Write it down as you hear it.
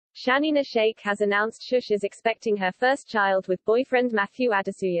Shanina Shaik has announced Shush is expecting her first child with boyfriend Matthew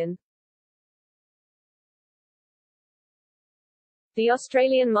Adesuyan. The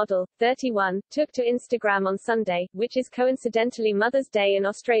Australian model, 31, took to Instagram on Sunday, which is coincidentally Mother's Day in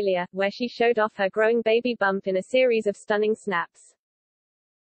Australia, where she showed off her growing baby bump in a series of stunning snaps.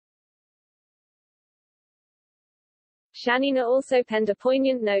 Shanina also penned a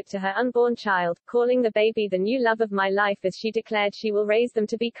poignant note to her unborn child, calling the baby the new love of my life, as she declared she will raise them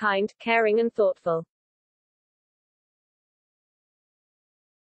to be kind, caring and thoughtful.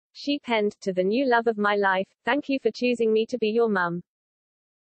 She penned, "To the new love of my life, thank you for choosing me to be your mum.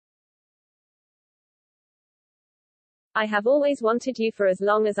 I have always wanted you for as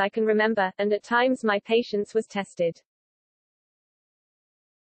long as I can remember, and at times my patience was tested.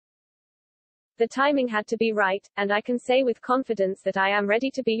 The timing had to be right, and I can say with confidence that I am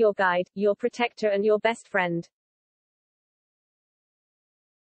ready to be your guide, your protector and your best friend."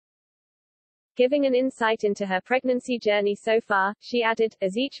 Giving an insight into her pregnancy journey so far, she added,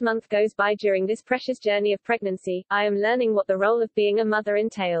 "As each month goes by during this precious journey of pregnancy, I am learning what the role of being a mother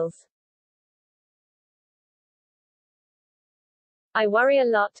entails. I worry a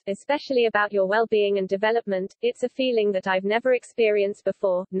lot, especially about your well-being and development. It's a feeling that I've never experienced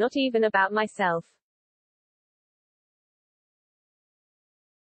before, not even about myself.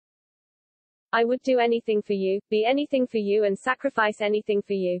 I would do anything for you, be anything for you and sacrifice anything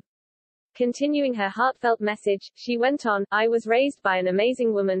for you." Continuing her heartfelt message, she went on, "I was raised by an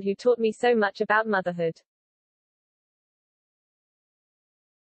amazing woman who taught me so much about motherhood.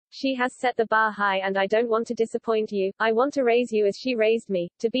 She has set the bar high and I don't want to disappoint you. I want to raise you as she raised me,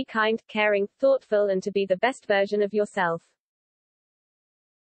 to be kind, caring, thoughtful and to be the best version of yourself.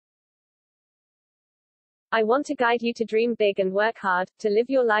 I want to guide you to dream big and work hard, to live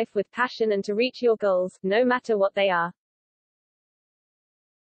your life with passion and to reach your goals, no matter what they are.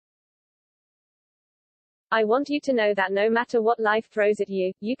 I want you to know that no matter what life throws at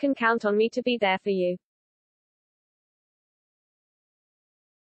you, you can count on me to be there for you.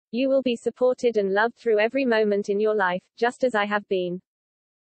 You will be supported and loved through every moment in your life, just as I have been."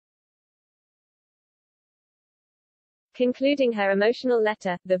 Concluding her emotional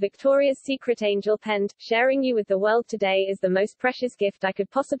letter, the Victoria's Secret angel penned, "Sharing you with the world today is the most precious gift I could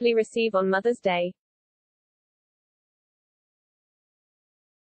possibly receive on Mother's Day.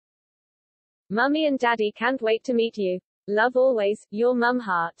 Mummy and Daddy can't wait to meet you. Love always, your Mum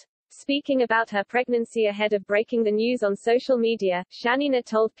Heart." Speaking about her pregnancy ahead of breaking the news on social media, Shanina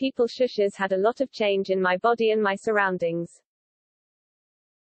told people, "Shush has had a lot of change in my body and my surroundings."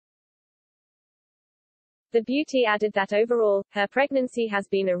 The beauty added that overall, her pregnancy has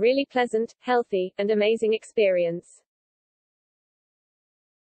been a really pleasant, healthy, and amazing experience.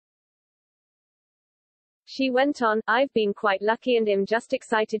 She went on, "I've been quite lucky and am just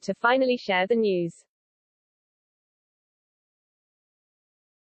excited to finally share the news.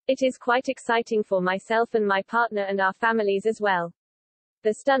 It is quite exciting for myself and my partner and our families as well."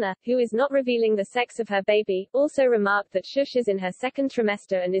 The stunner, who is not revealing the sex of her baby, also remarked that Shush is in her second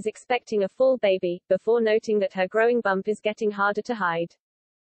trimester and is expecting a fall baby, before noting that her growing bump is getting harder to hide.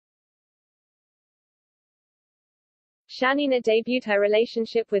 Shanina debuted her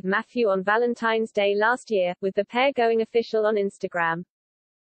relationship with Matthew on Valentine's Day last year, with the pair going official on Instagram.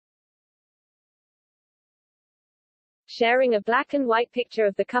 Sharing a black and white picture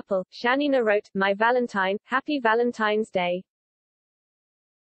of the couple, Shanina wrote, "My Valentine, Happy Valentine's Day."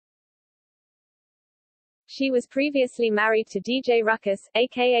 She was previously married to DJ Ruckus,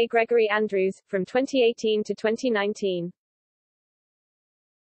 aka Gregory Andrews, from 2018 to 2019.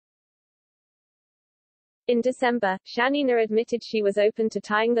 In December, Shanina admitted she was open to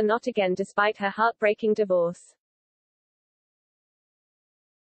tying the knot again despite her heartbreaking divorce.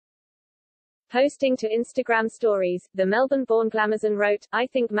 Posting to Instagram stories, the Melbourne-born Glamazon wrote, "I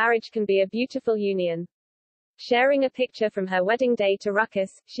think marriage can be a beautiful union." Sharing a picture from her wedding day to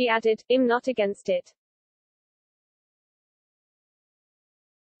Ruckus, she added, "I'm not against it.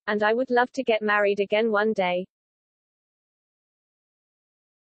 And I would love to get married again one day."